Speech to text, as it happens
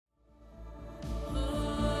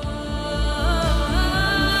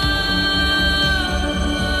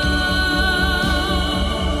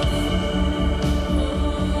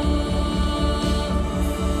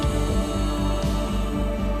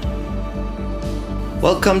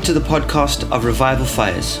Welcome to the podcast of Revival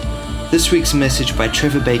Fires. This week's message by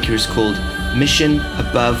Trevor Baker is called Mission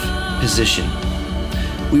Above Position.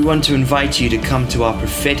 We want to invite you to come to our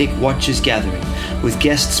prophetic Watchers gathering with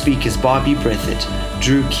guest speakers Barbie Breathitt,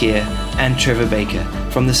 Drew Keir, and Trevor Baker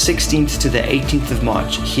from the 16th to the 18th of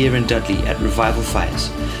March here in Dudley at Revival Fires.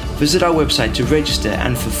 Visit our website to register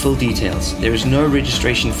and for full details. There is no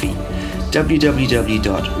registration fee.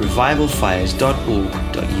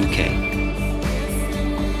 www.revivalfires.org.uk.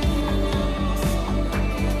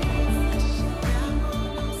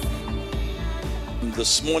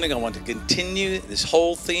 This morning I want to continue this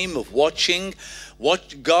whole theme of watching.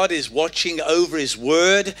 What God is watching over His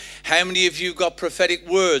Word. How many of you got prophetic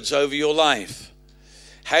words over your life?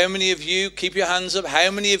 How many of you, keep your hands up, how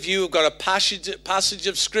many of you have got a passage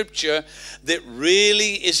of Scripture that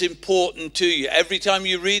really is important to you? Every time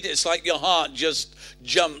you read it, it's like your heart just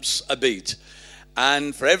jumps a beat.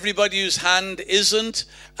 And for everybody whose hand isn't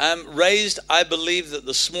raised, I believe that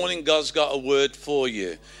this morning God's got a word for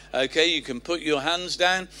you. Okay, you can put your hands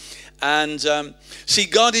down. And see,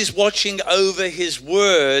 God is watching over His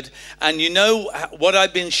Word. And you know what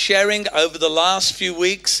I've been sharing over the last few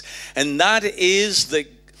weeks? And that is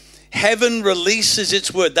that heaven releases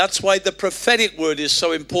its Word. That's why the prophetic word is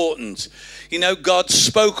so important. You know, God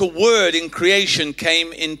spoke a word in creation,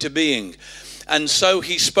 came into being. And so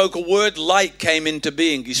He spoke a word, light came into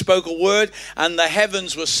being. He spoke a word and the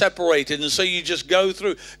heavens were separated. And so you just go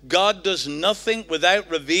through. God does nothing without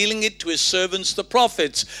revealing it to His servants, the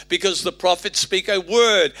prophets, because the prophets speak a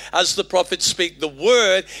word. As the prophets speak the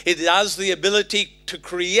word, it has the ability to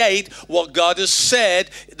create what God has said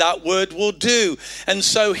that word will do. And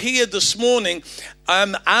so here this morning,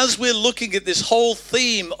 as we're looking at this whole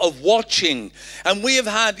theme of watching, and we have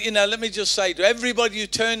had, let me just say to everybody who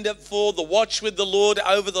turned up for the Watch with the Lord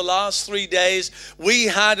over the last 3 days, we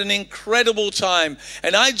had an incredible time.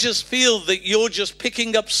 And I just feel that you're just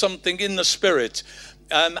picking up something in the Spirit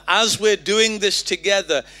as we're doing this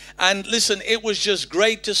together. And listen, it was just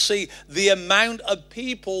great to see the amount of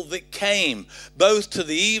people that came, both to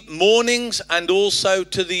the mornings and also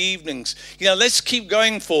to the evenings. Let's keep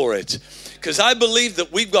going for it. Because I believe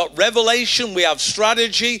that we've got revelation, we have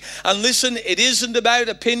strategy. And listen, it isn't about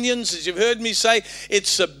opinions, as you've heard me say.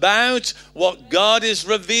 It's about what God is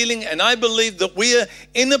revealing. And I believe that we're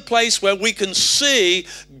in a place where we can see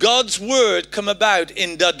God's word come about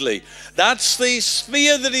in Dudley. That's the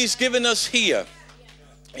sphere that He's given us here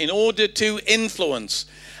in order to influence.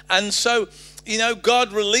 And so,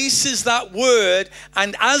 God releases that word,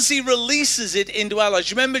 and as He releases it into our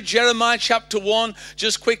lives. Remember Jeremiah chapter 1,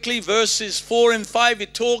 just quickly, verses 4 and 5,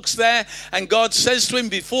 it talks there, and God says to him,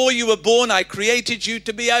 before you were born, I created you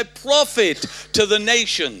to be a prophet to the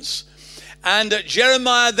nations. And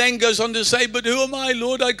Jeremiah then goes on to say, but who am I,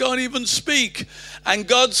 Lord? I can't even speak. And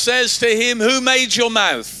God says to him, who made your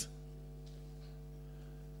mouth?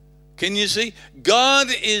 Can you see? God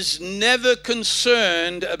is never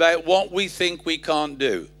concerned about what we think we can't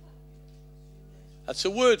do. That's a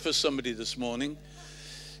word for somebody this morning.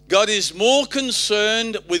 God is more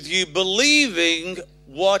concerned with you believing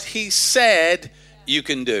what He said you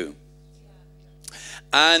can do.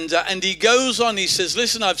 And He goes on, He says,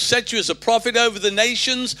 listen, I've set you as a prophet over the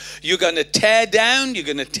nations. You're going to tear down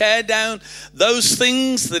those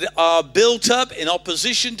things that are built up in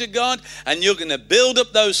opposition to God, and you're going to build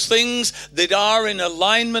up those things that are in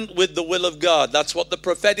alignment with the will of God. That's what the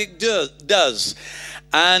prophetic does.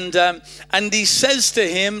 And He says to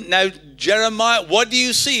him, now Jeremiah, what do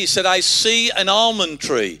you see? He said, I see an almond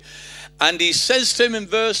tree. And He says to him in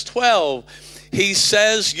verse 12, He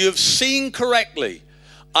says, you've seen correctly.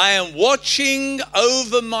 I am watching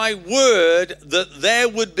over my word that there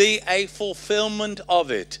would be a fulfillment of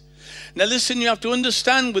it. Now listen, you have to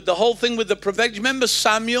understand with the whole thing with the prophet. Remember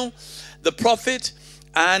Samuel, the prophet?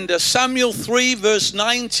 And Samuel 3 verse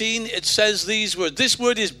 19, it says these words. This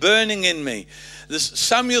word is burning in me.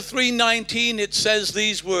 Samuel 3:19, it says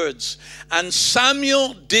these words. And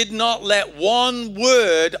Samuel did not let one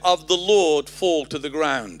word of the Lord fall to the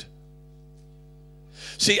ground.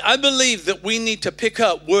 See, I believe that we need to pick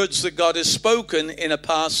up words that God has spoken in a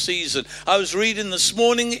past season. I was reading this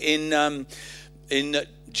morning in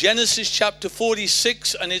Genesis chapter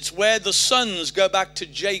 46, and it's where the sons go back to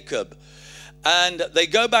Jacob. And they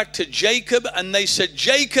go back to Jacob, and they said,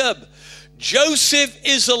 Jacob, Joseph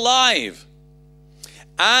is alive.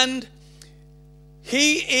 And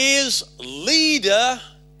he is leader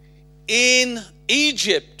in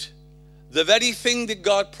Egypt. The very thing that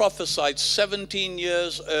God prophesied 17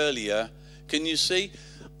 years earlier. Can you see?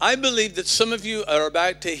 I believe that some of you are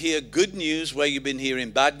about to hear good news where you've been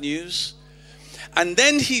hearing bad news. And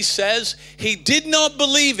then he says he did not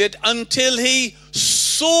believe it until he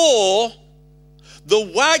saw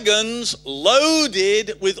the wagons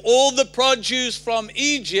loaded with all the produce from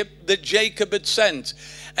Egypt that Jacob had sent.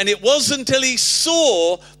 And it wasn't until he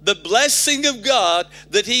saw the blessing of God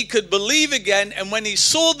that he could believe again. And when he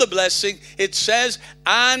saw the blessing, it says,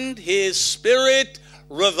 and his spirit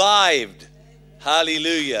revived.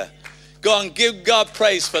 Hallelujah. Go on, give God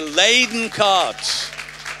praise for laden carts.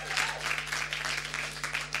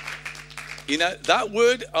 You know, that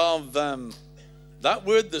word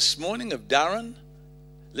this morning of Darren,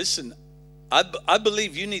 listen, I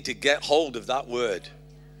believe you need to get hold of that word.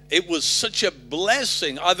 It was such a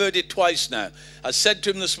blessing. I've heard it twice now. I said to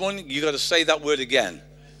him this morning, you got to say that word again.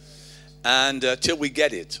 And till we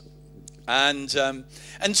get it. And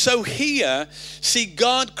so here, see,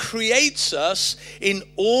 God creates us in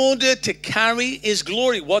order to carry his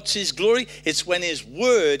glory. What's his glory? It's when his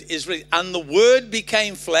word is ready. And the word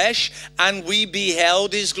became flesh and we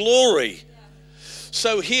beheld his glory.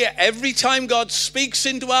 So here, every time God speaks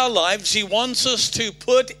into our lives, he wants us to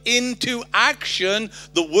put into action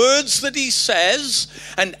the words that he says.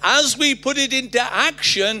 And as we put it into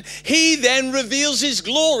action, he then reveals his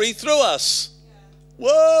glory through us.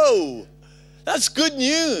 Whoa, that's good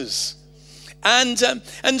news. And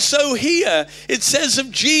so here, it says of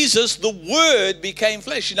Jesus, the word became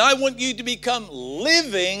flesh. And I want you to become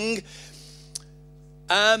living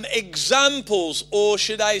examples, or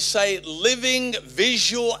should I say living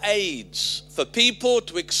visual aids for people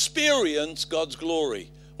to experience God's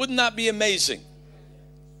glory. Wouldn't that be amazing?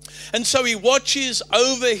 And so he watches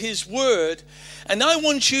over his word. And I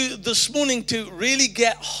want you this morning to really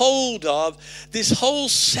get hold of this whole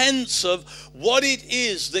sense of what it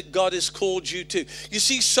is that God has called you to. You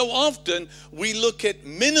see, so often we look at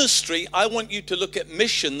ministry. I want you to look at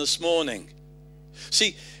mission this morning.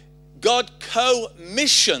 See, God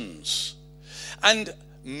co-missions. And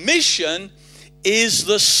mission is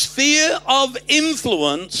the sphere of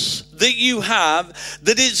influence that you have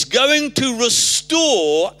that is going to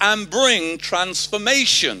restore and bring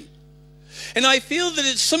transformation. And I feel that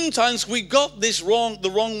it's sometimes we got this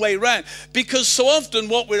the wrong way around, because so often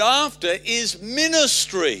what we're after is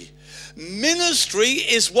ministry. Ministry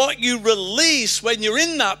is what you release when you're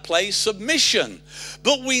in that place of mission.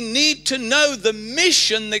 But we need to know the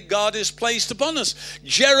mission that God has placed upon us.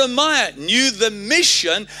 Jeremiah knew the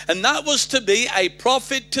mission, and that was to be a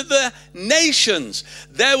prophet to the nations.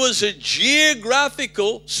 There was a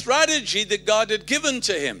geographical strategy that God had given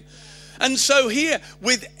to him. And so here,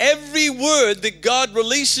 with every word that God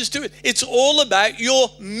releases to it, it's all about your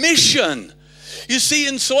mission. You see,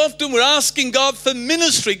 and so often we're asking God for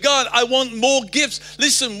ministry. God, I want more gifts.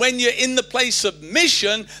 Listen, when you're in the place of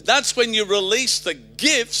mission, that's when you release the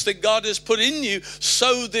gifts that God has put in you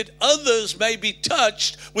so that others may be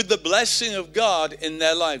touched with the blessing of God in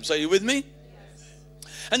their lives. Are you with me? Yes.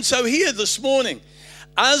 And so here this morning,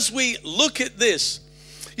 as we look at this,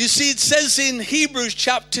 you see, it says in Hebrews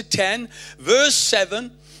chapter 10, verse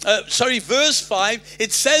 5,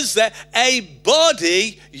 it says that a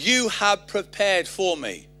body you have prepared for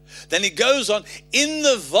me. Then it goes on, in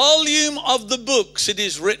the volume of the books it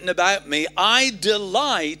is written about me, I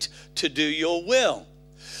delight to do your will.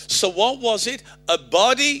 So what was it? A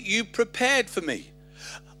body you prepared for me.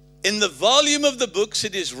 In the volume of the books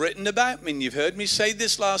it is written about me. And you've heard me say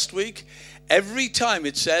this last week. Every time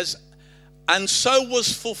it says, and so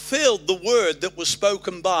was fulfilled the word that was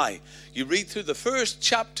spoken by. You read through the first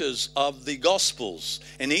chapters of the Gospels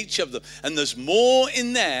in each of them, and there's more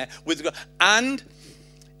in there with God. And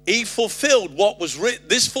he fulfilled what was written.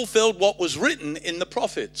 This fulfilled what was written in the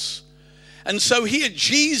prophets. And so here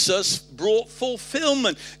Jesus brought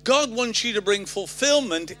fulfillment. God wants you to bring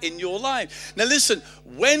fulfillment in your life. Now listen,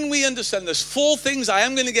 when we understand there's 4 things, I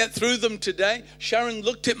am going to get through them today. Sharon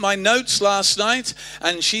looked at my notes last night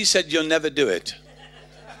and she said, you'll never do it.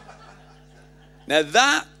 Now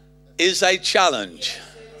that is a challenge.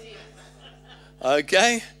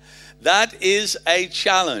 Okay? That is a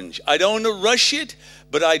challenge. I don't want to rush it,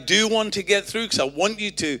 but I do want to get through because I want you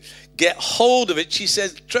to get hold of it. She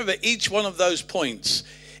says, Trevor, each one of those points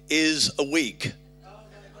is a week.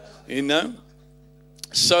 You know?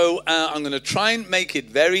 So I'm going to try and make it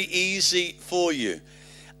very easy for you.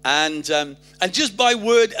 And just by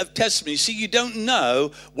word of testimony, see, you don't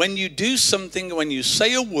know when you do something, when you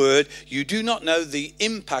say a word, you do not know the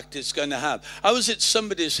impact it's going to have. I was at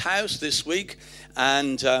somebody's house this week,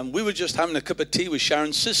 and we were just having a cup of tea with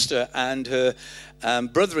Sharon's sister and her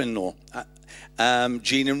brother-in-law,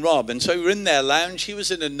 Jean and Rob. And so we were in their lounge. He was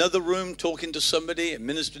in another room talking to somebody,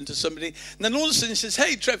 ministering to somebody. And then all of a sudden he says,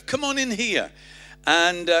 hey, Trev, come on in here.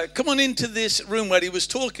 and come on into this room where he was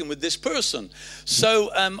talking with this person.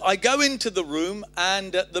 So I go into the room,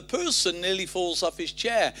 and the person nearly falls off his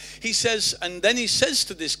chair. He says, and then he says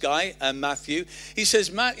to this guy, Matthew, he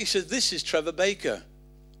says, Matt, he says, this is Trevor Baker.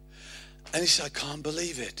 And he said, I can't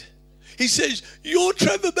believe it. He says, you're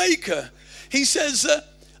Trevor Baker. He says,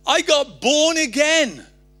 I got born again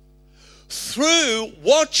through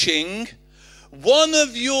watching one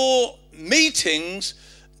of your meetings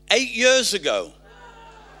 8 years ago.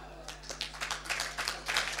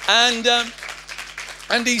 And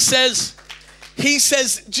he says,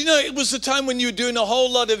 do you know, it was the time when you were doing a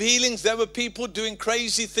whole lot of healings. There were people doing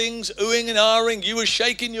crazy things, oohing and ahhing. You were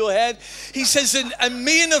shaking your head. He says, and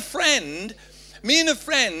me and a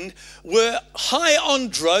friend were high on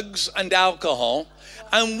drugs and alcohol,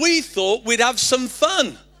 and we thought we'd have some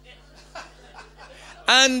fun.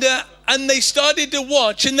 And they started to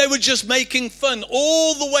watch, and they were just making fun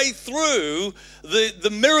all the way through the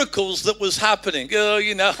miracles that was happening. Oh,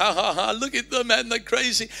 you know, ha, ha, ha, look at them, man, they're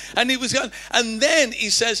crazy. And he was going, and then he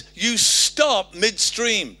says, you stop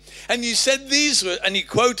midstream. And you said these words, and he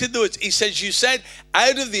quoted the words. He says, you said,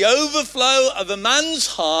 out of the overflow of a man's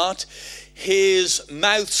heart, his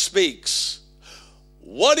mouth speaks.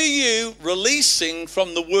 What are you releasing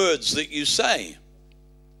from the words that you say?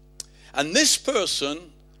 And this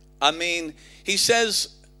person, I mean, he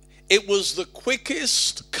says it was the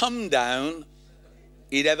quickest come down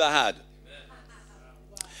he'd ever had.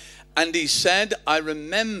 And he said, I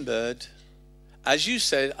remembered, as you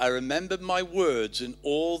said, I remembered my words and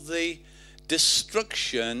all the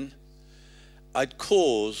destruction I'd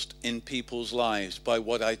caused in people's lives by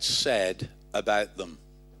what I'd said about them.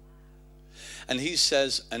 And he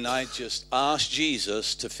says, and I just asked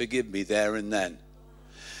Jesus to forgive me there and then.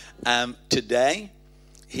 Today,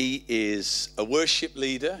 he is a worship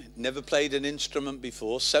leader, never played an instrument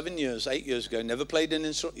before. 8 years ago, never played an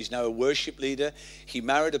instrument. He's now a worship leader. He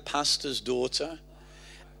married a pastor's daughter,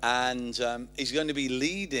 and he's going to be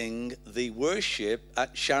leading the worship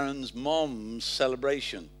at Sharon's mom's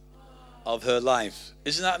celebration of her life.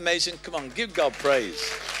 Isn't that amazing? Come on, give God praise.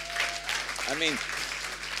 I mean,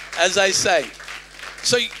 as I say,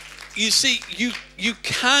 so you see, you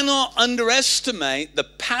cannot underestimate the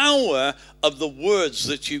power of the words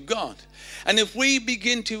that you got. And if we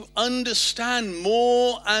begin to understand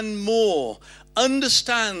more and more,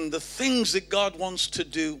 understand the things that God wants to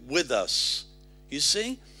do with us, you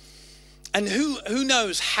see? And who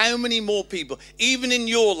knows how many more people, even in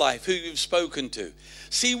your life, who you've spoken to.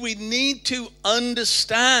 See, we need to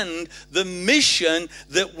understand the mission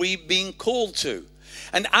that we've been called to.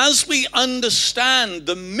 And as we understand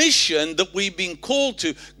the mission that we've been called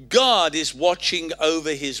to, God is watching over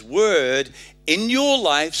his word in your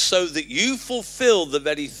life so that you fulfill the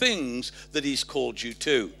very things that he's called you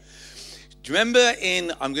to. Do you remember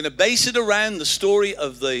I'm going to base it around the story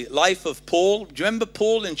of the life of Paul. Do you remember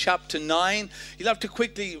Paul in chapter 9? You'll have to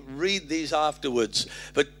quickly read these afterwards.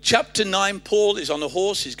 But chapter 9, Paul is on a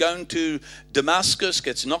horse. He's going to Damascus,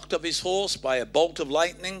 gets knocked off his horse by a bolt of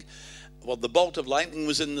lightning. Well, the bolt of lightning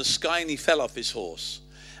was in the sky and he fell off his horse.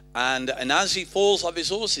 And as he falls off his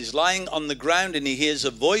horse, he's lying on the ground and he hears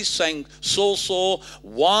a voice saying, Saul, Saul,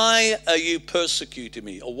 why are you persecuting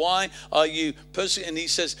me? Or why are you persecuting? And he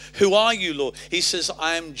says, who are you, Lord? He says,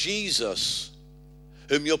 I am Jesus,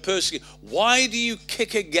 whom you're persecuting. Why do you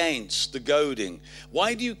kick against the goading?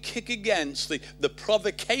 Why do you kick against the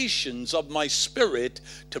provocations of my spirit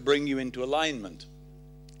to bring you into alignment?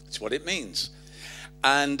 That's what it means.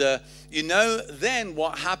 And then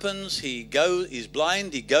what happens? He's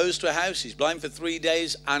blind. He goes to a house. He's blind for 3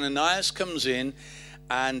 days. Ananias comes in,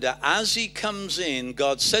 and as he comes in,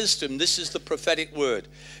 God says to him, this is the prophetic word.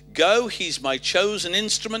 Go, he's my chosen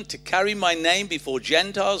instrument to carry my name before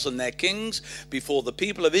Gentiles and their kings, before the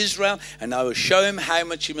people of Israel, and I will show him how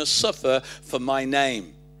much he must suffer for my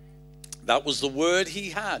name. That was the word he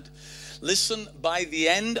had. Listen, by the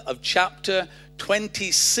end of chapter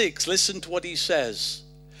 26, listen to what he says.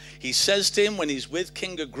 He says to him when he's with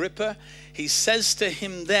King Agrippa, he says to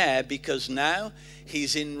him there, because now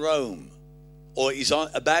he's in Rome, or he's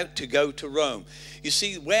about to go to Rome. You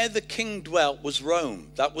see, where the king dwelt was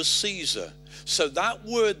Rome. That was Caesar. So that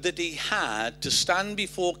word that he had to stand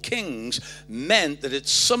before kings meant that at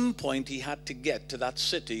some point he had to get to that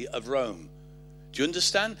city of Rome. Do you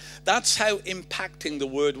understand? That's how impacting the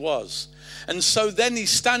word was. And so then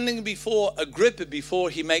he's standing before Agrippa before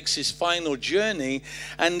he makes his final journey.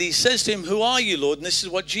 And he says to him, who are you, Lord? And this is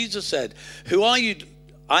what Jesus said. Who are you?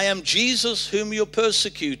 I am Jesus whom you're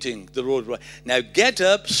persecuting, the Lord. Now get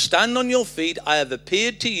up, stand on your feet. I have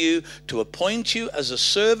appeared to you to appoint you as a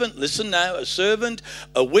servant. Listen now, a servant,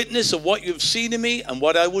 a witness of what you've seen in me and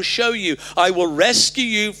what I will show you. I will rescue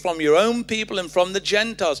you from your own people and from the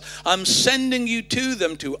Gentiles. I'm sending you to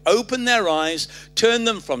them to open their eyes, turn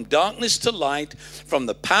them from darkness to light, from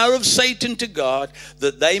the power of Satan to God,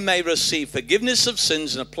 that they may receive forgiveness of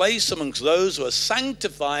sins and a place amongst those who are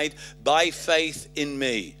sanctified by faith in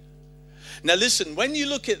me. Now listen, when you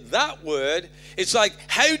look at that word, it's like,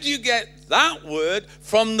 how do you get that word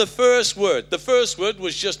from the first word? The first word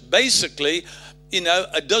was just basically,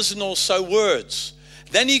 a dozen or so words.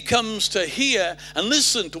 Then he comes to here, and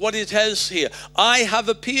listen to what it has here. I have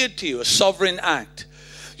appeared to you, a sovereign act.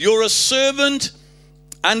 You're a servant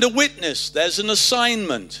and a witness. There's an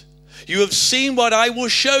assignment. You have seen what I will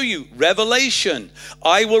show you, revelation.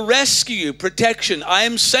 I will rescue you, protection. I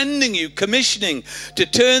am sending you, commissioning, to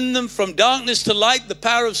turn them from darkness to light, the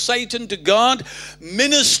power of Satan to God,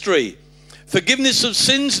 ministry, forgiveness of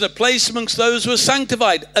sins, and a place amongst those who are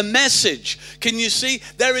sanctified, a message. Can you see?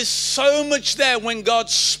 There is so much there. When God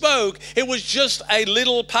spoke, it was just a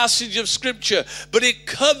little passage of scripture, but it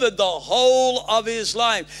covered the whole of his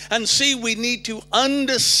life. And see, we need to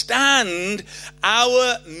understand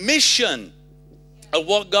our mission of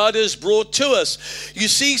what God has brought to us. You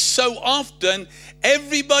see, so often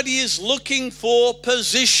everybody is looking for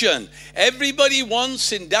position. Everybody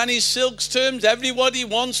wants, in Danny Silk's terms, everybody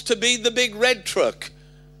wants to be the big red truck.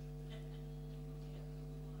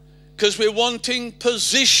 Because we're wanting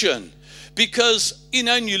position. Because,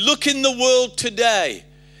 and you look in the world today,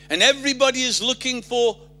 and everybody is looking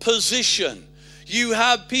for position. You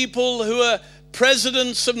have people who are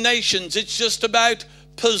presidents of nations. It's just about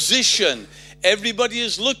position. Everybody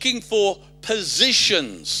is looking for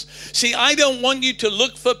positions. See, I don't want you to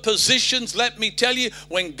look for positions. Let me tell you,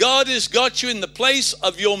 when God has got you in the place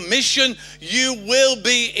of your mission, you will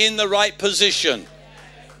be in the right position.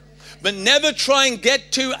 But never try and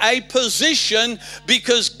get to a position,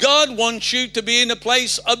 because God wants you to be in a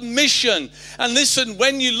place of mission. And listen,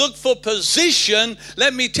 when you look for position,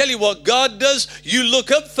 let me tell you what God does. You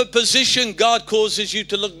look up for position, God causes you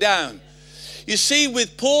to look down. You see,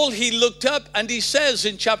 with Paul, he looked up and he says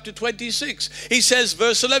in chapter 26, he says,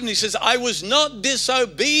 verse 11, he says, I was not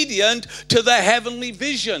disobedient to the heavenly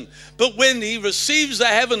vision. But when he receives the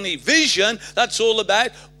heavenly vision, that's all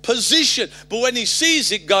about position. But when he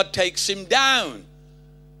sees it, God takes him down.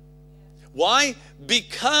 Why?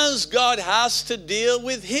 Because God has to deal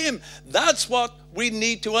with him. That's what we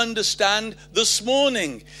need to understand this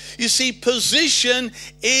morning. You see, position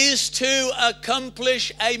is to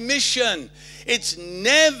accomplish a mission. It's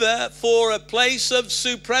never for a place of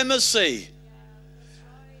supremacy.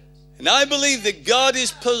 And I believe that God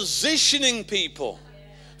is positioning people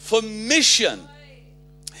for mission.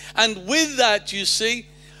 And with that, you see,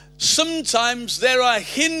 sometimes there are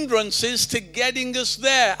hindrances to getting us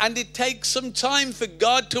there. And it takes some time for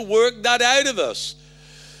God to work that out of us.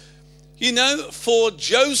 For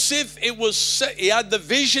Joseph, he had the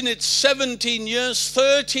vision. It's 17 years.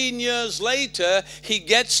 13 years later, he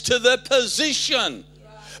gets to the position.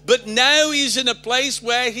 But now he's in a place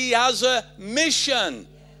where he has a mission,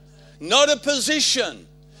 not a position.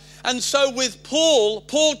 And so with Paul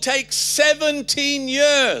takes 17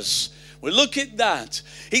 years. Well, look at that.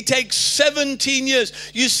 He takes 17 years.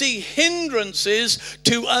 You see, hindrances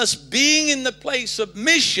to us being in the place of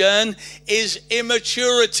mission is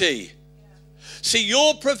immaturity. See,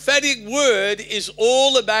 your prophetic word is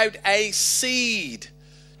all about a seed.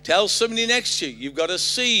 Tell somebody next to you, you've got a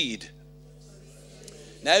seed.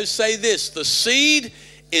 Now say this, the seed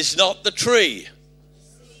is not the tree.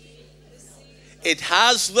 It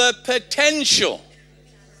has the potential.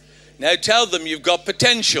 Now tell them you've got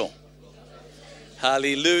potential.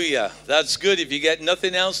 Hallelujah. That's good. If you get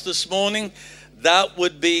nothing else this morning, that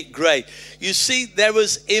would be great. You see, there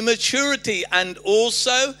was immaturity, and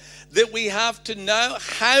also that we have to know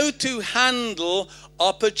how to handle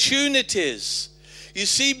opportunities. You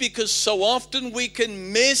see, because so often we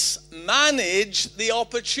can mismanage the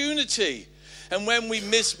opportunity. And when we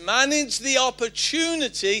mismanage the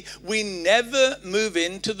opportunity, we never move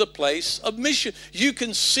into the place of mission. You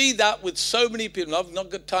can see that with so many people. I've not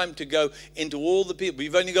got time to go into all the people.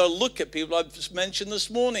 You've only got to look at people I've just mentioned this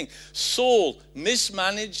morning. Saul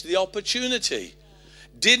mismanaged the opportunity.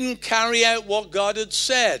 Didn't carry out what God had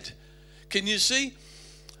said. Can you see?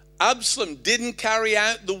 Absalom didn't carry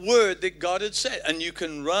out the word that God had said. And you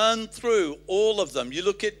can run through all of them. You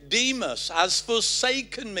look at Demas, has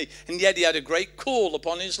forsaken me. And yet he had a great call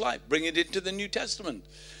upon his life. Bring it into the New Testament.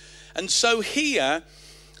 And so here,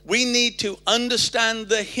 We need to understand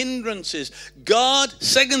the hindrances.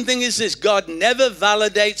 Second thing is this: God never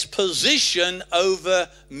validates position over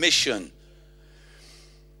mission.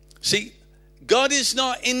 See, God is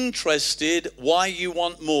not interested why you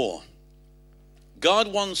want more. God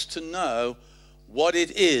wants to know what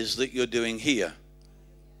it is that you're doing here.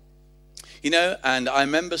 And I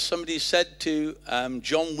remember somebody said to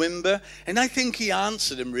John Wimber, and I think he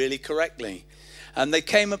answered him really correctly. And they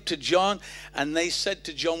came up to John and they said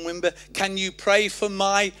to John Wimber, "Can you pray for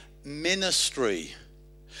my ministry?"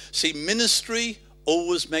 See, ministry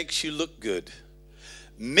always makes you look good.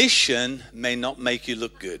 Mission may not make you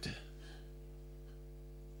look good.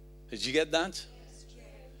 Did you get that?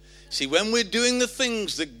 See, when we're doing the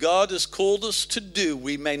things that God has called us to do,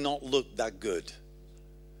 we may not look that good.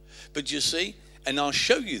 But you see, and I'll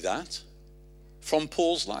show you that from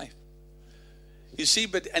Paul's life. You see,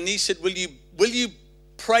 and he said, will you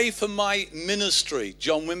pray for my ministry?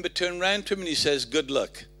 John Wimber turned around to him and he says, "Good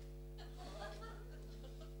luck."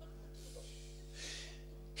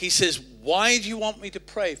 He says, "Why do you want me to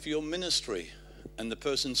pray for your ministry?" And the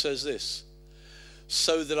person says this: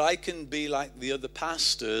 "So that I can be like the other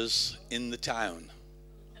pastors in the town."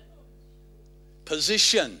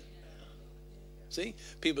 Position. See,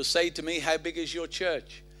 people say to me, "How big is your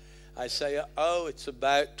church?" I say, "Oh, it's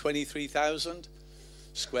about 23,000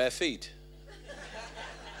 square feet."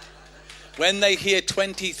 When they hear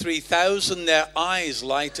 23,000, their eyes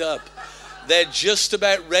light up. They're just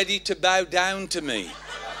about ready to bow down to me.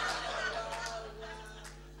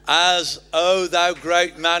 As, "Oh, thou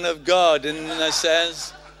great man of God." And then it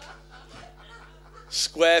says,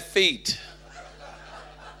 square feet.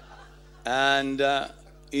 And,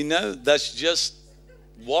 that's just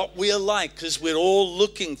what we're like, because we're all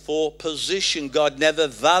looking for position. God never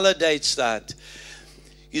validates that.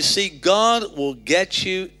 You see, God will get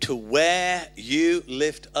you to where you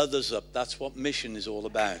lift others up. That's what mission is all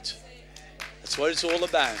about. That's what it's all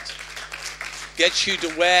about. Get you to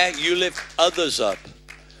where you lift others up.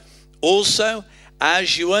 Also,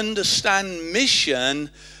 as you understand mission,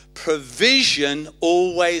 provision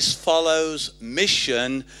always follows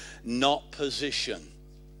mission, not position.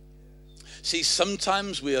 See,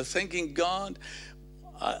 sometimes we are thinking, "God,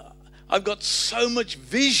 I've got so much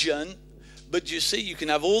vision," but you see, you can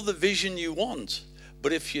have all the vision you want,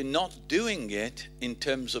 but if you're not doing it in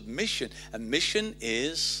terms of mission, and mission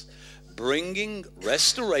is bringing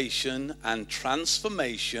restoration and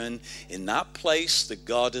transformation in that place that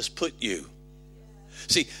God has put you.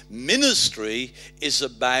 See, ministry is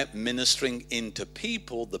about ministering into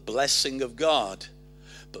people the blessing of God.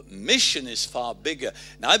 But mission is far bigger.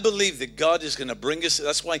 And I believe that God is going to bring us.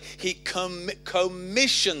 That's why he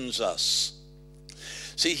commissions us.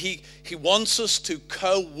 See, he wants us to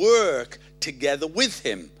co-work together with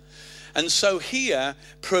him. And so here,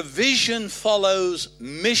 provision follows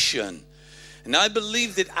mission. And I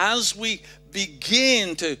believe that as we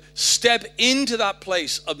begin to step into that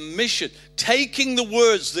place of mission, taking the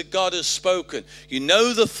words that God has spoken.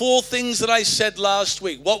 The 4 things that I said last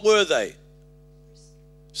week. What were they?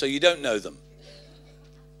 So you don't know them.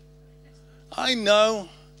 I know.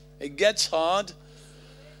 It gets hard.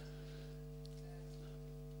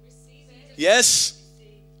 Yes.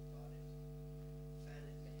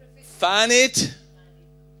 Fan it.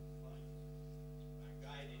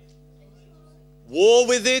 War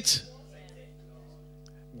with it.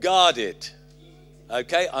 Guard it.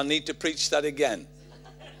 Okay, I need to preach that again.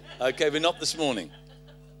 Okay, but not this morning.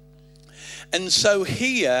 And so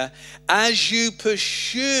here, as you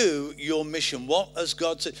pursue your mission, what has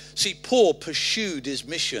God said? See, Paul pursued his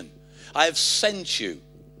mission. I have sent you,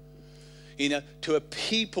 to a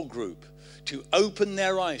people group, to open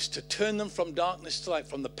their eyes, to turn them from darkness to light,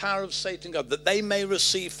 from the power of Satan, God, that they may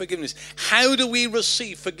receive forgiveness. How do we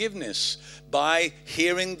receive forgiveness? By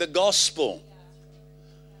hearing the gospel.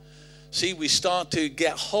 See, we start to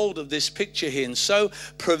get hold of this picture here. And so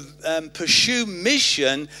pursue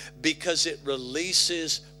mission because it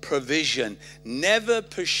releases provision. Never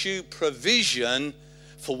pursue provision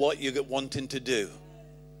for what you're wanting to do.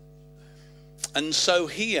 And so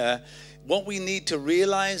here, what we need to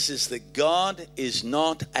realize is that God is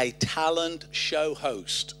not a talent show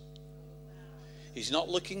host. He's not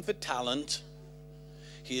looking for talent.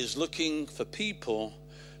 He is looking for people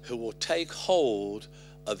who will take hold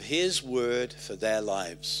of his word for their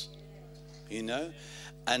lives.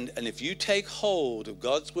 And if you take hold of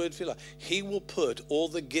God's word for your life, he will put all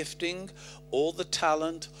the gifting, all the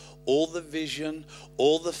talent, all the vision,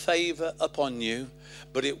 all the favor upon you,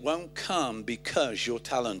 but it won't come because you're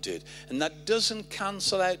talented. And that doesn't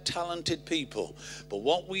cancel out talented people. But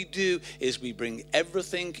what we do is we bring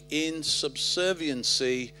everything in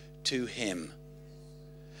subserviency to him.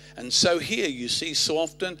 And so here you see, so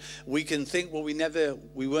often we can think, well,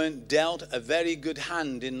 we weren't dealt a very good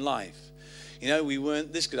hand in life. You know, we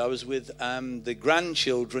weren't this good. I was with the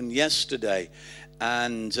grandchildren yesterday,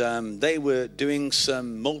 and they were doing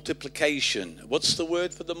some multiplication. What's the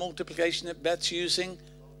word for the multiplication that Beth's using?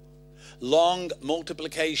 Long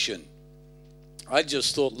multiplication. I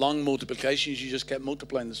just thought long multiplications, you just kept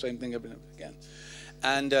multiplying the same thing over and over again.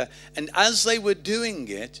 And as they were doing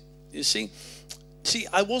it, you see,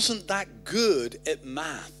 I wasn't that good at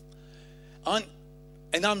math.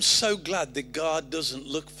 And I'm so glad that God doesn't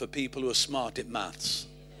look for people who are smart at maths.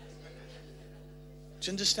 Do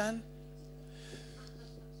you understand?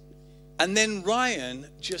 And then Ryan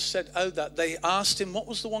just said, that they asked him, what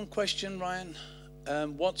was the one question, Ryan?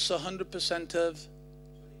 What's 100% of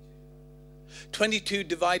 22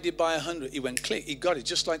 divided by 100? He went click, he got it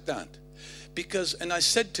just like that. And I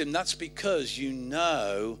said to him, that's because you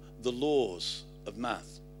know the laws of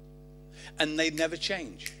math. And they never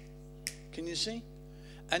change. Can you see?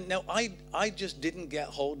 And now I just didn't get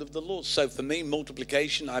hold of the laws. So for me,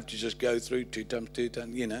 multiplication, I have to just go through 2 times 2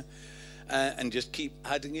 times, and just keep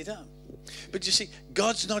adding it up. But you see,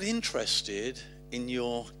 God's not interested in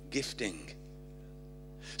your gifting.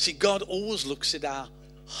 See, God always looks at our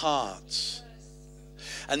hearts.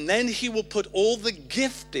 And then he will put all the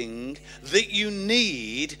gifting that you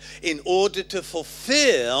need in order to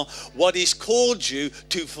fulfill what he's called you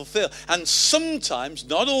to fulfill. And sometimes,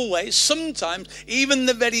 not always, sometimes even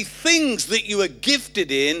the very things that you are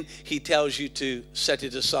gifted in, he tells you to set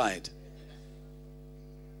it aside.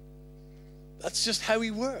 That's just how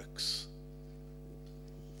he works.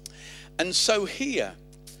 And so here,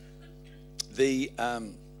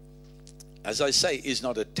 as I say, is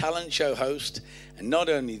not a talent show host. And not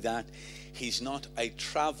only that, he's not a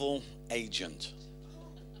travel agent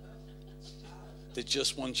that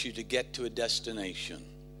just wants you to get to a destination.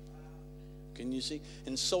 Can you see?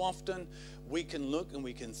 And so often we can look and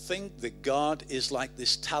we can think that God is like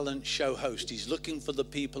this talent show host. He's looking for the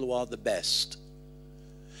people who are the best.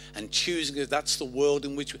 And choosing, that's the world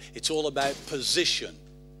in which it's all about position.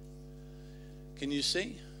 Can you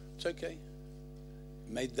see? It's okay.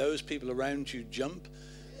 Made those people around you jump,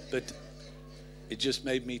 but it just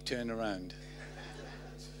made me turn around.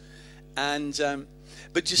 And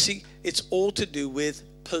but you see, it's all to do with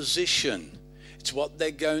position. It's what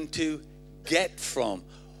they're going to get from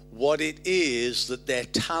what it is that their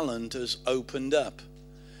talent has opened up.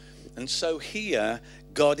 And so here,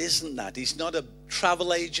 God isn't that. He's not a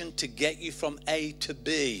travel agent to get you from A to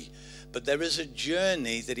B, but there is a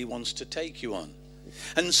journey that he wants to take you on.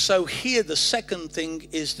 And so here the second thing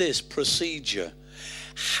is this: procedure.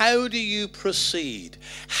 How do you proceed?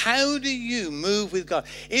 How do you move with God?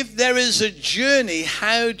 If there is a journey,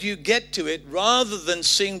 how do you get to it rather than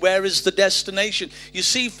seeing where is the destination? You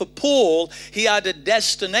see, for Paul, he had a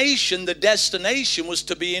destination. The destination was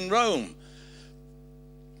to be in Rome.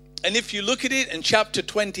 And if you look at it in chapter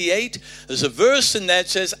 28, there's a verse in there that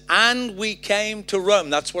says, and we came to Rome.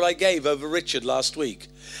 That's what I gave over Richard last week.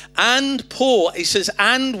 And Paul, he says,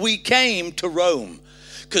 and we came to Rome.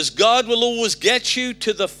 Because God will always get you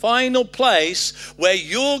to the final place where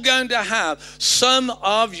you're going to have some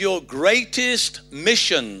of your greatest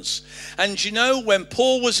missions. And you know, when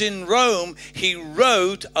Paul was in Rome, he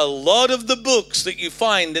wrote a lot of the books that you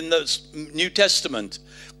find in the New Testament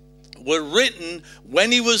were written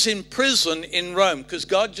when he was in prison in Rome, because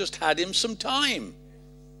God just had him some time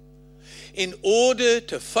in order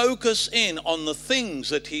to focus in on the things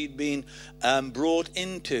that he'd been brought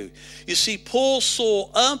into. You see, Paul saw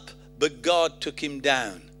up, but God took him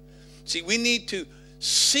down. See, we need to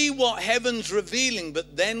see what heaven's revealing,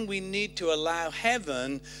 but then we need to allow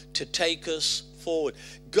heaven to take us forward.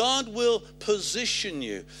 God will position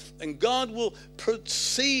you, and God will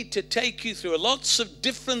proceed to take you through lots of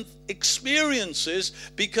different experiences,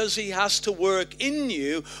 because he has to work in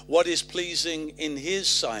you what is pleasing in his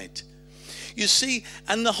sight. You see,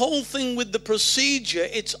 and the whole thing with the procedure,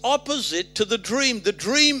 it's opposite to the dream. The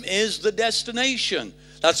dream is the destination.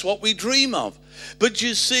 That's what we dream of. But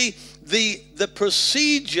you see, the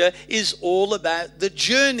procedure is all about the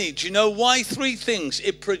journey. Do you know why? 3 things.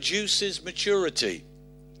 It produces maturity.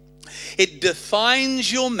 It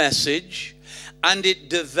defines your message, and it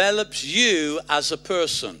develops you as a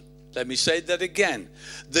person. Let me say that again.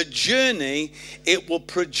 The journey, it will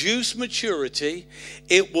produce maturity,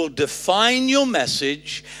 it will define your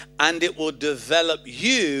message, and it will develop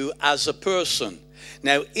you as a person.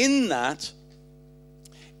 Now, in that,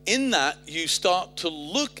 you start to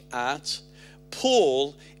look at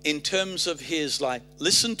Paul in terms of his life.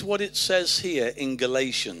 Listen to what it says here in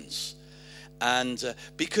Galatians. And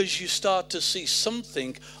because you start to see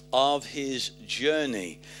something of his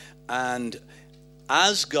journey. And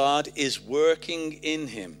as God is working in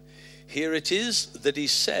him. Here it is that he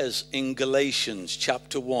says in Galatians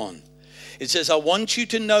chapter 1. It says, I want you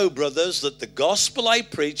to know, brothers, that the gospel I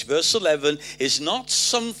preach, verse 11, is not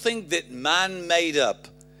something that man made up.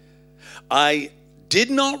 I did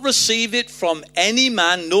not receive it from any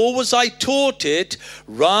man, nor was I taught it.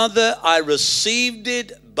 Rather, I received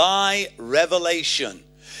it by revelation.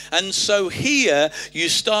 And so here you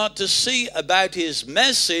start to see about his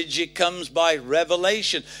message. It comes by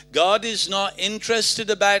revelation. God is not interested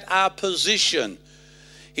about our position.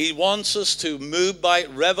 He wants us to move by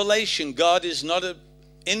revelation. God is not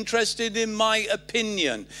interested in my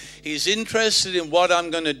opinion. He's interested in what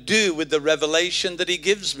I'm going to do with the revelation that he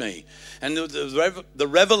gives me. And the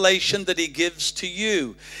revelation that he gives to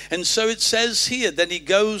you. And so it says here that he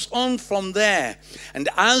goes on from there. And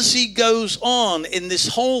as he goes on in this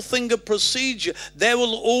whole thing of procedure, there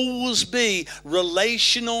will always be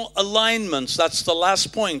relational alignments. That's the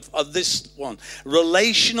last point of this one.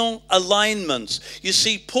 Relational alignments. You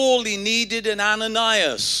see, Paul, he needed an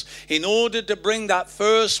Ananias in order to bring that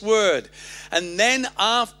first word. And then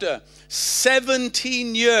after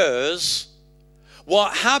 17 years,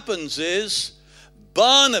 what happens is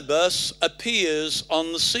Barnabas appears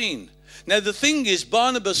on the scene. Now the thing is,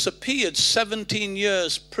 Barnabas appeared 17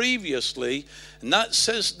 years previously, and that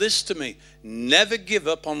says this to me: never give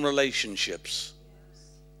up on relationships.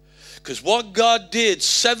 Because what God did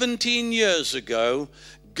 17 years ago,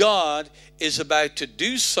 God is about to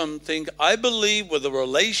do something, I believe, with a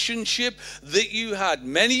relationship that you had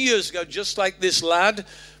many years ago, just like this lad,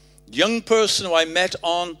 young person who I met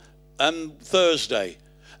on Thursday.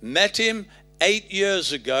 Met him 8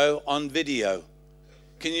 years ago on video.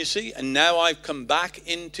 Can you see? And now I've come back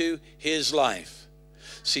into his life.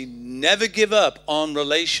 See, never give up on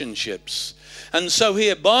relationships. And so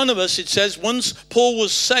here, Barnabas, it says, once Paul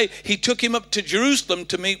was saved, he took him up to Jerusalem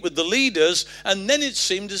to meet with the leaders, and then it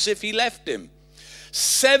seemed as if he left him.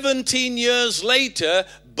 17 years later,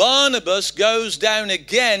 Barnabas goes down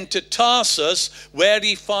again to Tarsus, where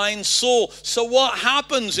he finds Saul. So what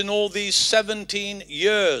happens in all these 17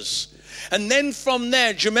 years? And then from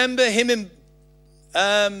there, do you remember him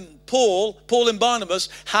and Paul and Barnabas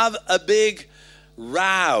have a big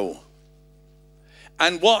row.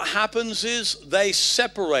 And what happens is they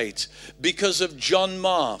separate because of John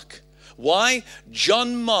Mark. Why?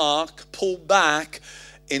 John Mark pulled back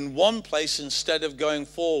in one place instead of going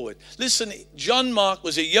forward. Listen, John Mark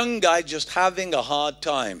was a young guy just having a hard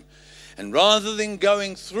time. And rather than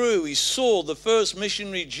going through, he saw the first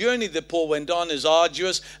missionary journey that Paul went on as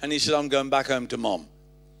arduous, and he said, I'm going back home to mom.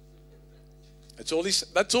 That's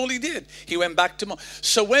all he did. He went back to mom.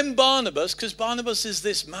 So when Barnabas, because Barnabas is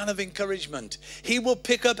this man of encouragement, he will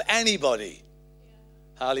pick up anybody.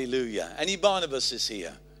 Hallelujah. Any Barnabas is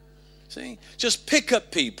here. See? Just pick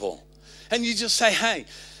up people. And you just say, hey,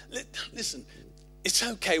 listen, it's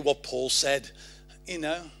okay what Paul said. You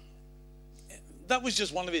know, that was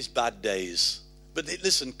just one of his bad days. But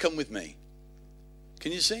listen, come with me.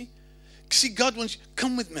 Can you see? See, God wants you,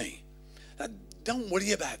 come with me. Don't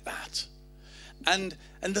worry about that. And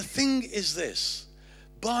the thing is this,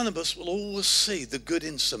 Barnabas will always see the good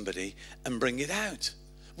in somebody and bring it out.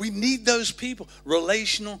 We need those people,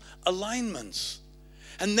 relational alignments.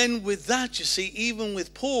 And then with that, you see, even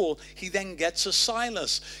with Paul, he then gets a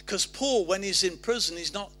Silas. Because Paul, when he's in prison,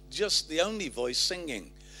 he's not just the only voice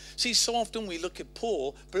singing. See, so often we look at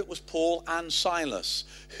Paul, but it was Paul and Silas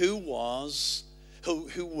who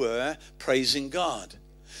were praising God.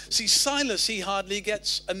 See, Silas, he hardly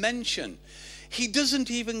gets a mention. He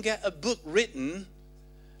doesn't even get a book written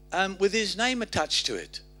with his name attached to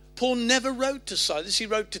it. Paul never wrote to Silas. He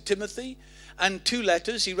wrote to Timothy and 2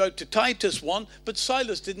 letters. He wrote to Titus 1, but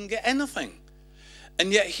Silas didn't get anything.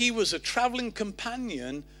 And yet he was a traveling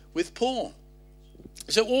companion with Paul.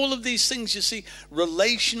 So all of these things, you see,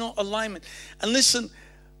 relational alignment. And listen,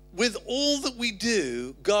 with all that we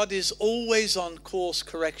do, God is always on course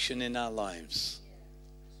correction in our lives.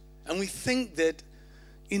 And we think that,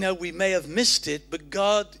 you know, we may have missed it, but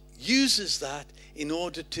God uses that in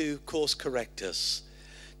order to course correct us,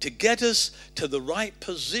 to get us to the right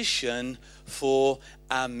position for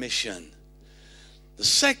our mission.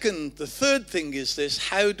 The third thing is this: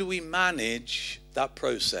 how do we manage that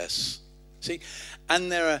process? See,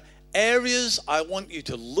 and there are areas I want you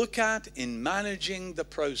to look at in managing the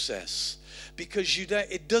process, because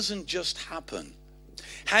it doesn't just happen.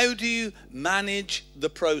 How do you manage the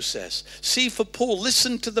process? See, for Paul,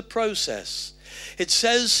 listen to the process. It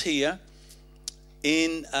says here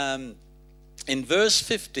in verse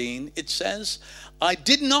 15, it says, I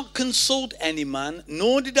did not consult any man,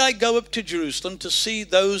 nor did I go up to Jerusalem to see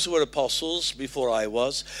those who were apostles before I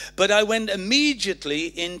was, but I went immediately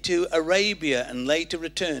into Arabia and later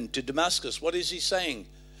returned to Damascus. What is he saying?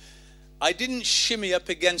 I didn't shimmy up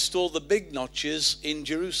against all the big notches in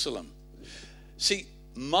Jerusalem. See,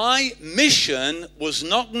 my mission was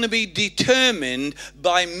not going to be determined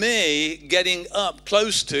by me getting up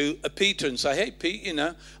close to a Peter and say, hey, Pete,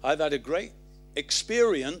 I've had a great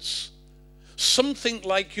experience. Something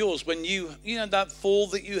like yours when you that fall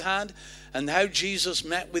that you had and how Jesus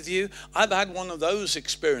met with you. I've had one of those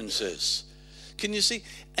experiences. Can you see?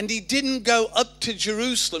 And he didn't go up to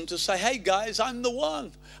Jerusalem to say, hey guys, I'm the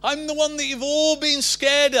one. I'm the one that you've all been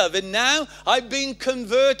scared of. And now I've been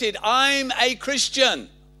converted. I'm a Christian.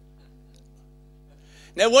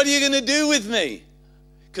 Now what are you going to do with me?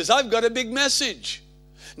 Because I've got a big message.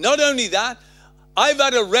 Not only that, I've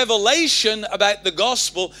had a revelation about the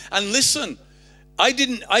gospel. And listen, I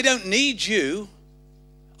don't need you.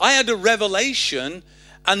 I had a revelation,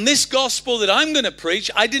 and this gospel that I'm going to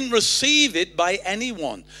preach, I didn't receive it by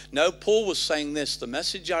anyone. No, Paul was saying this, the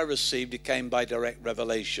message I received, it came by direct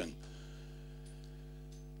revelation.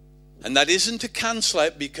 And that isn't to cancel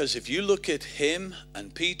out, because if you look at him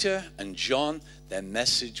and Peter and John, their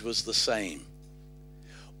message was the same.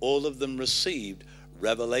 All of them received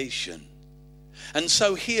revelation. And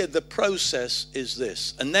so here the process is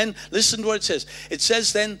this. And then listen to what it says. It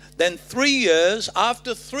says then 3 years,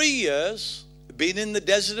 after 3 years, being in the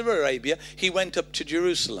desert of Arabia, he went up to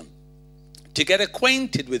Jerusalem to get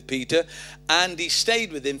acquainted with Peter, and he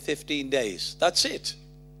stayed with him 15 days. That's it.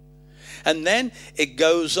 And then it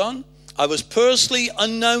goes on. I was personally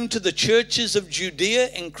unknown to the churches of Judea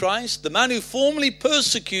in Christ. The man who formerly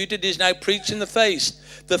persecuted is now preaching the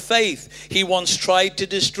faith he once tried to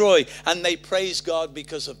destroy, and they praise God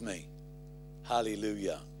because of me.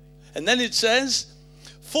 Hallelujah. And then it says,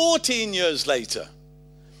 14 years later,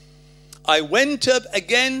 I went up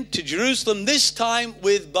again to Jerusalem, this time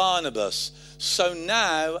with Barnabas. So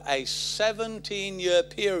now a 17-year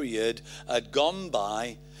period had gone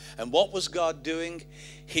by, and what was God doing?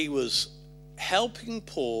 He was helping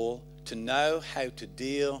Paul to know how to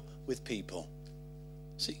deal with people.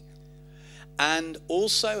 See? And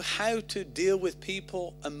also how to deal with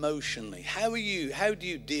people emotionally. How do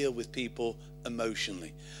you deal with people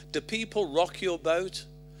emotionally? Do people rock your boat?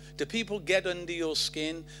 Do people get under your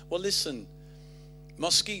skin? Well, listen,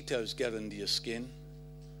 mosquitoes get under your skin.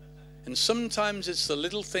 And sometimes it's the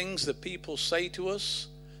little things that people say to us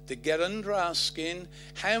that get under our skin.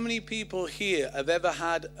 How many people here have ever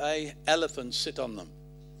had an elephant sit on them?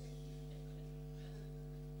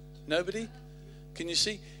 Nobody? Can you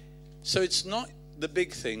see? So it's not the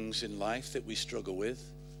big things in life that we struggle with.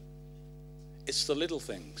 It's the little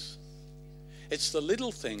things. It's the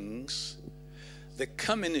little things that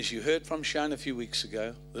come in, as you heard from Shan a few weeks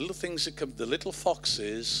ago, the little things that come, the little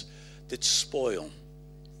foxes that spoil.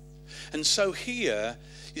 And so here,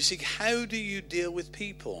 you see, how do you deal with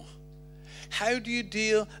people? How do you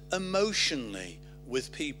deal emotionally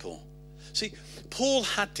with people? See, Paul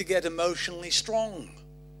had to get emotionally strong.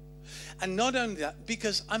 And not only that,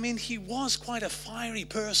 because, he was quite a fiery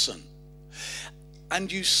person.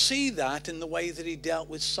 And you see that in the way that he dealt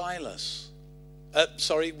with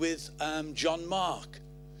John Mark.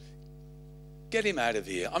 Get him out of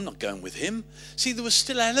here. I'm not going with him. See, there were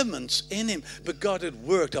still elements in him, but God had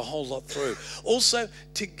worked a whole lot through. Also,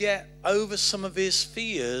 to get over some of his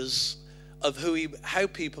fears of how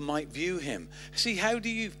people might view him. See, how do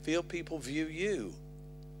you feel people view you?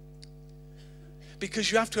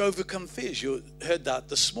 Because you have to overcome fears. You heard that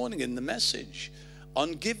this morning in the message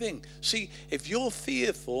on giving. See, if you're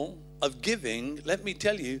fearful of giving, let me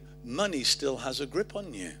tell you, money still has a grip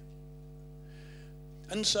on you.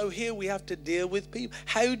 And so here we have to deal with people.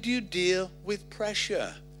 How do you deal with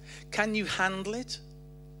pressure? Can you handle it?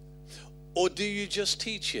 Or do you just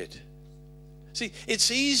teach it? See,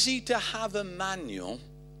 it's easy to have a manual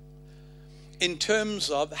in terms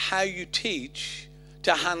of how you teach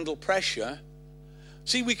to handle pressure.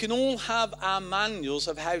 See, we can all have our manuals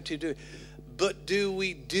of how to do it. But do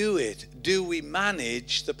we do it? Do we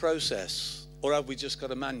manage the process? Or have we just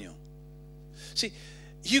got a manual? See,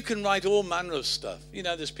 you can write all manner of stuff.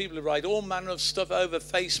 There's people who write all manner of stuff over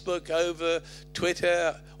Facebook, over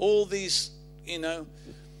Twitter, all these,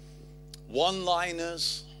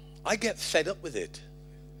 one-liners. I get fed up with it.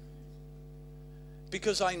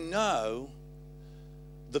 Because I know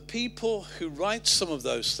the people who write some of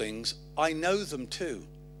those things, I know them too.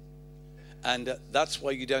 And that's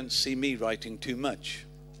why you don't see me writing too much.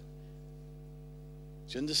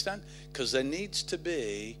 Do you understand? Because there needs to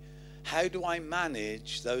be, how do I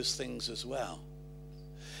manage those things as well?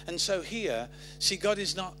 And so here, see, God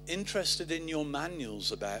is not interested in your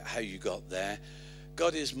manuals about how you got there.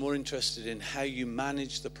 God is more interested in how you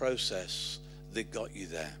manage the process that got you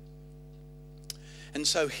there. And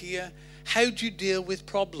so here, how do you deal with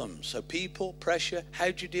problems? So people, pressure, how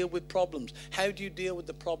do you deal with problems? How do you deal with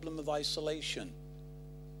the problem of isolation?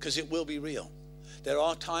 Because it will be real. There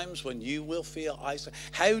are times when you will feel isolated.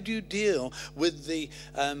 How do you deal with the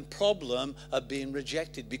problem of being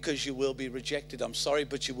rejected? Because you will be rejected. I'm sorry,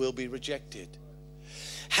 but you will be rejected.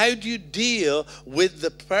 How do you deal with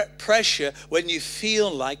the pressure when you feel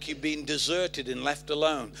like you've been deserted and left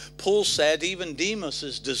alone? Paul said, even Demas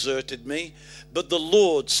has deserted me, but the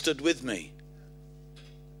Lord stood with me.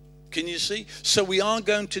 Can you see? So we are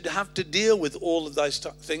going to have to deal with all of those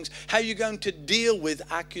things. How are you going to deal with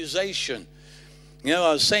accusation? You know,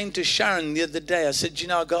 I was saying to Sharon the other day, I said,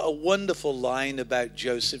 I got a wonderful line about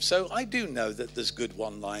Joseph. So I do know that there's good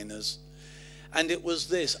one-liners. And it was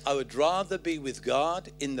this: I would rather be with God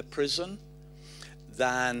in the prison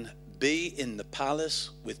than be in the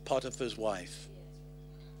palace with Potiphar's wife.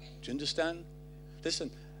 Do you understand? Listen,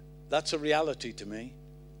 that's a reality to me.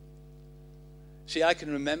 See, I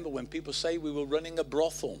can remember when people say we were running a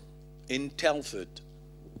brothel in Telford,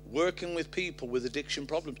 working with people with addiction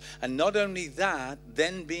problems. And not only that,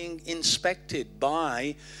 then being inspected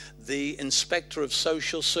by the inspector of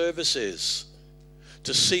social services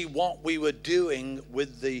to see what we were doing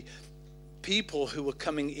with the people who were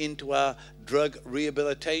coming into our drug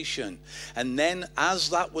rehabilitation. And then as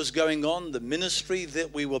that was going on, the ministry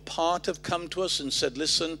that we were part of come to us and said,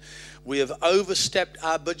 listen, we have overstepped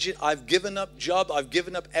our budget. I've given up job. I've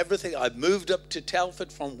given up everything. I've moved up to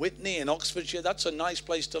Telford from Witney in Oxfordshire. That's a nice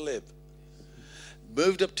place to live.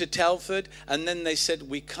 Moved up to Telford, and then they said,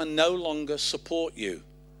 we can no longer support you.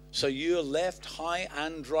 So you're left high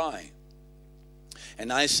and dry.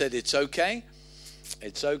 And I said, it's okay.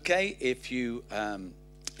 It's okay if you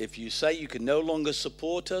say you can no longer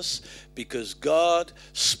support us, because God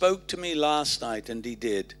spoke to me last night, and he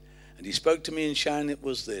did. And he spoke to me in Sharon, it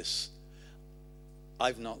was this: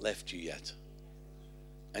 I've not left you yet.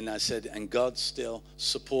 And I said, and God's still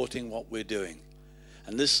supporting what we're doing.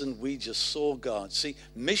 And listen, we just saw God. See,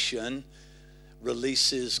 mission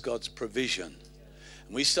releases God's provision.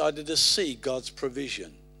 And we started to see God's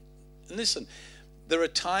provision. And listen, there are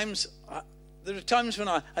times when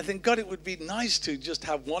I think, God, it would be nice to just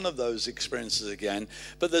have one of those experiences again.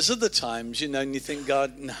 But there's other times, and you think,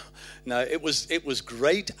 God, no, it was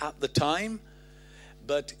great at the time.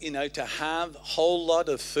 But, to have a whole lot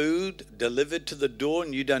of food delivered to the door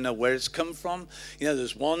and you don't know where it's come from.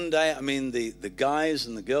 There's one day, the guys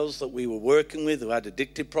and the girls that we were working with who had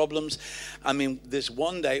addictive problems. This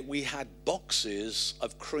one day we had boxes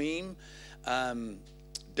of cream,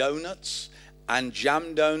 donuts, and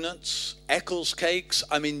jam donuts, Eccles cakes.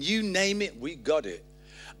 You name it, we got it.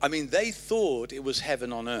 They thought it was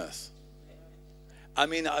heaven on earth.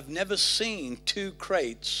 I've never seen 2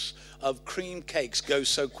 crates of cream cakes go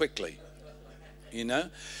so quickly,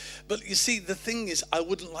 But you see, the thing is, I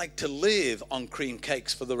wouldn't like to live on cream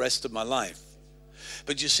cakes for the rest of my life.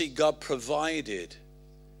 But you see, God provided,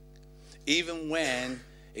 even when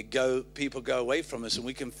people go away from us and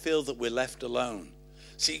we can feel that we're left alone.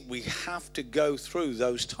 See, we have to go through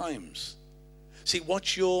those times. See,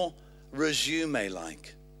 what's your resume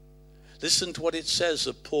like? Listen to what it says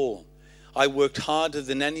of Paul. I worked harder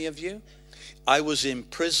than any of you. I was in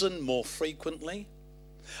prison more frequently.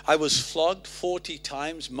 I was flogged 40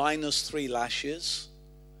 times minus 3 lashes.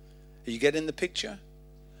 Are you getting the picture?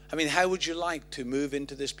 How would you like to move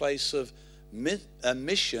into this place of a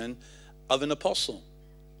mission of an apostle?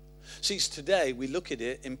 See, today we look at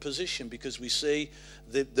it in position because we see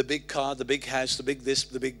the big car, the big house, the big this,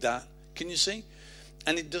 the big that. Can you see?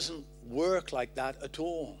 And it doesn't work like that at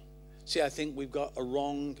all. See, I think we've got a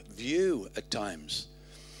wrong view at times.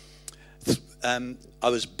 I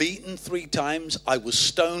was beaten 3 times. I was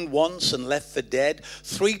stoned once and left for dead.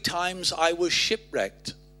 3 times I was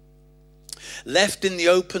shipwrecked. Left in the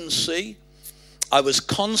open sea. I was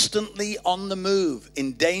constantly on the move,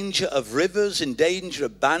 in danger of rivers, in danger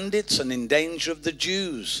of bandits, and in danger of the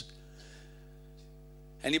Jews.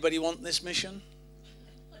 Anybody want this mission?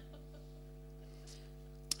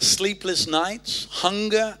 Sleepless nights,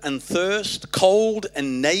 hunger and thirst, cold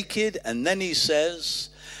and naked. And then he says,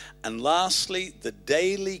 and lastly, the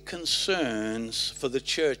daily concerns for the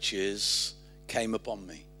churches came upon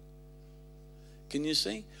me. Can you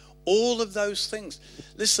see? All of those things.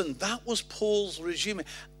 Listen, that was Paul's resume.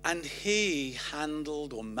 And he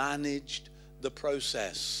handled or managed the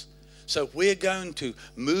process. So if we're going to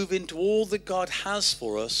move into all that God has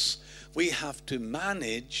for us, we have to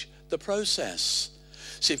manage the process.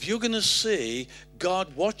 So if you're going to see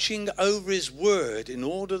God watching over his word in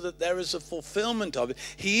order that there is a fulfillment of it,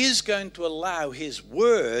 he is going to allow his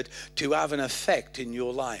word to have an effect in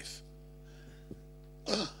your life.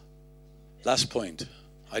 Last point.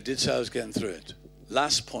 I did say I was getting through it.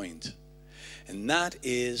 Last point. And that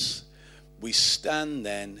is, we stand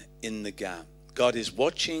then in the gap. God is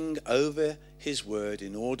watching over his word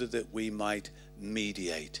in order that we might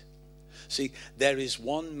mediate. See, there is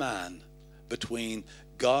one man between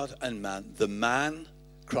God and man, the man,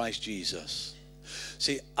 Christ Jesus.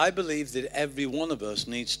 See, I believe that every one of us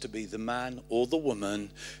needs to be the man or the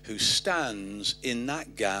woman who stands in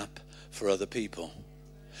that gap for other people.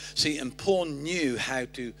 See, and Paul knew how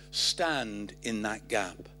to stand in that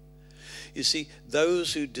gap. You see,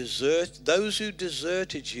 those who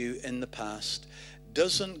deserted you in the past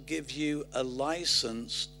doesn't give you a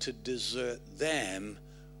license to desert them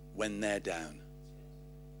when they're down.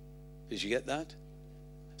 Did you get that?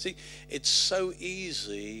 See, it's so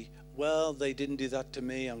easy. Well, they didn't do that to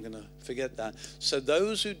me. I'm going to forget that. So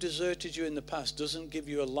those who deserted you in the past doesn't give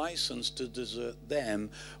you a license to desert them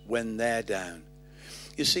when they're down.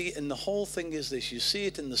 You see, and the whole thing is this. You see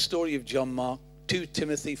it in the story of John Mark, 2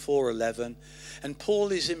 Timothy 4:11. And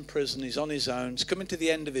Paul is in prison. He's on his own. He's coming to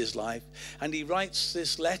the end of his life. And he writes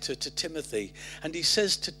this letter to Timothy. And he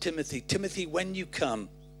says to Timothy, Timothy, when you come,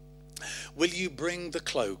 will you bring the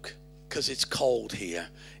cloak? Because it's cold here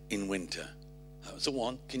in winter. That was the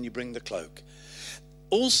one. Can you bring the cloak?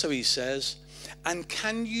 Also, he says, and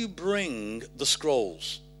can you bring the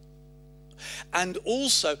scrolls? And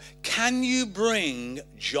also, can you bring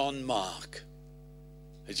John Mark?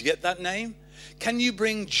 Did you get that name? Can you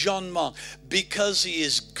bring John Mark? Because he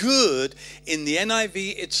is good. In the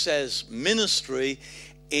NIV, it says ministry.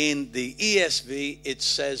 In the ESV, it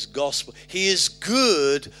says gospel. He is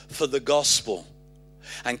good for the gospel.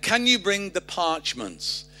 And can you bring the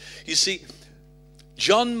parchments? You see,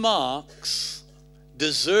 John Mark's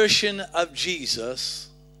desertion of Jesus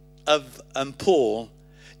and Paul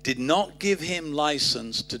did not give him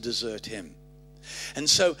license to desert him. And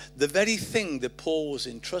so the very thing that Paul was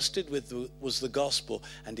entrusted with was the gospel.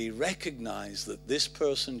 And he recognized that this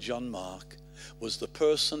person, John Mark, was the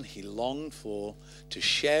person he longed for to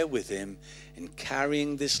share with him in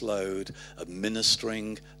carrying this load of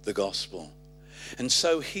ministering the gospel. And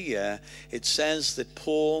so here it says that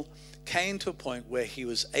Paul came to a point where he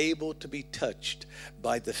was able to be touched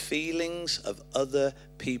by the feelings of other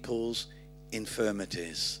people's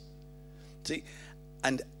infirmities. See,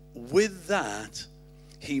 and with that,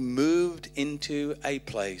 he moved into a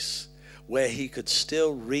place where he could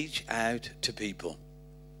still reach out to people.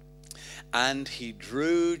 And he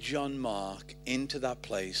drew John Mark into that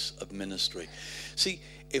place of ministry. See,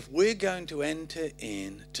 if we're going to enter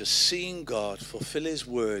in to seeing God fulfill his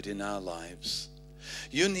word in our lives,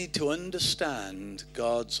 you need to understand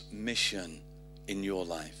God's mission in your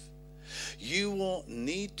life. You will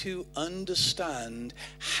need to understand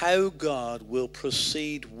how God will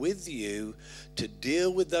proceed with you to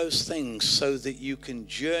deal with those things so that you can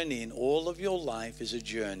journey in all of your life is a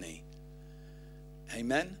journey.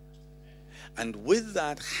 Amen? And with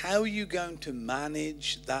that, how are you going to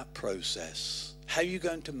manage that process? How are you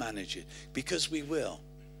going to manage it? Because we will.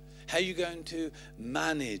 How are you going to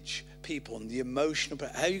manage people and the emotional?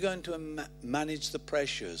 How are you going to manage the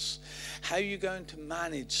pressures? How are you going to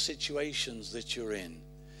manage situations that you're in?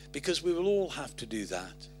 Because we will all have to do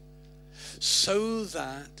that. So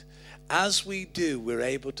that as we do, we're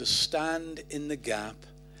able to stand in the gap.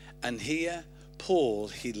 And here, Paul,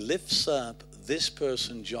 he lifts up this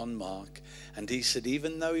person, John Mark, and he said,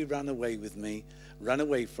 even though he ran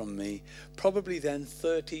away from me, probably then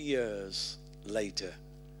 30 years later,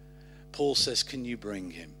 Paul says, can you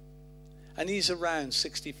bring him? And he's around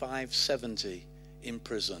 65, 70 in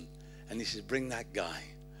prison. And he says, bring that guy,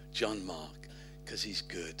 John Mark, because he's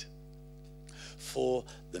good for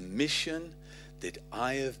the mission that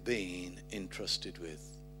I have been entrusted with.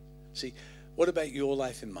 See, what about your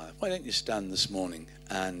life in my life? Why don't you stand this morning?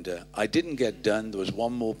 And I didn't get done. There was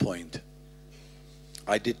one more point.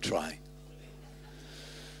 I did try.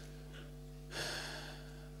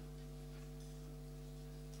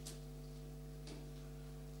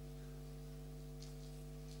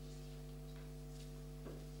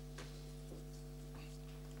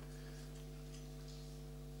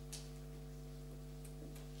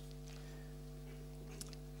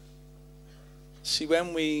 See,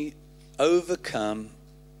 when we overcome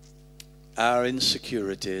our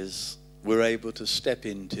insecurities, we're able to step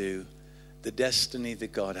into the destiny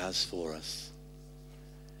that God has for us.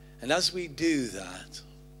 And as we do that,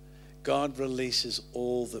 God releases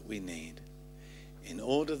all that we need in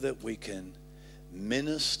order that we can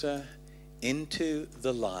minister into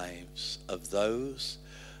the lives of those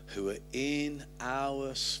who are in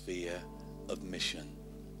our sphere of mission.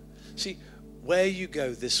 See, where you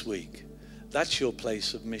go this week, that's your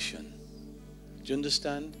place of mission. Do you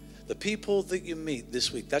understand? The people that you meet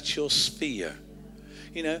this week, that's your sphere.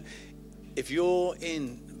 You know, if you're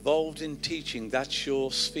involved in teaching, that's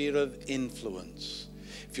your sphere of influence.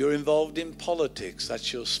 If you're involved in politics,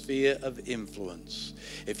 that's your sphere of influence.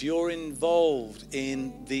 If you're involved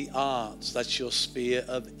in the arts, that's your sphere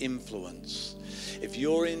of influence. If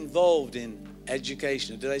you're involved in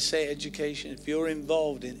education, did I say education? If you're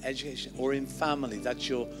involved in education or in family, that's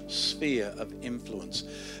your sphere of influence.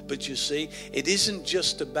 But you see, it isn't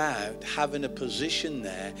just about having a position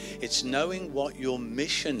there. It's knowing what your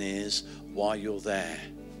mission is while you're there.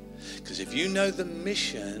 Because if you know the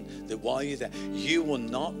mission, that while you're there, you will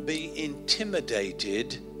not be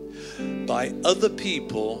intimidated by other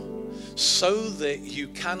people, so that you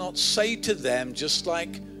cannot say to them, just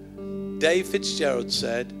like Dave Fitzgerald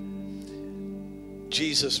said,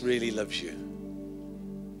 Jesus really loves you.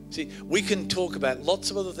 See, we can talk about lots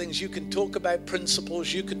of other things. You can talk about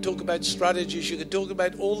principles, you can talk about strategies, you can talk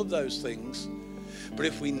about all of those things. But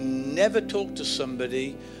if we never talk to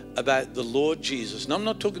somebody about the Lord Jesus, and I'm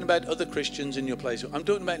not talking about other Christians in your place, I'm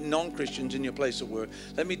talking about non-Christians in your place of work,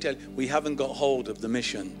 let me tell you, we haven't got hold of the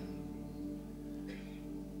mission.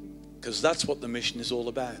 Because that's what the mission is all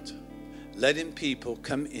about. Letting people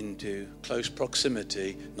come into close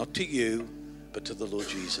proximity, not to you, but to the Lord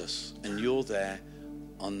Jesus. And you're there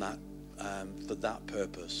on that for that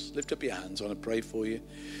purpose. Lift up your hands. I want to pray for you.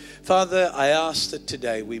 Father, I ask that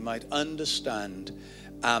today we might understand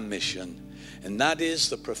our mission. And that is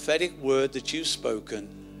the prophetic word that you've spoken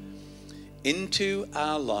into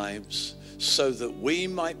our lives so that we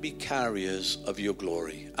might be carriers of your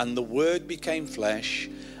glory. And the word became flesh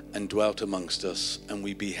and dwelt amongst us, and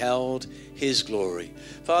we beheld his glory.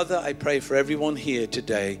 Father, I pray for everyone here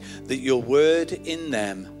today that your word in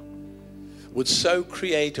them would so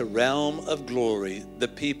create a realm of glory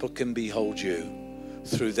that people can behold you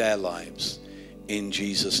through their lives. In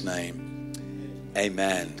Jesus' name,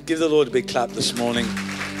 amen. Give the Lord a big clap this morning.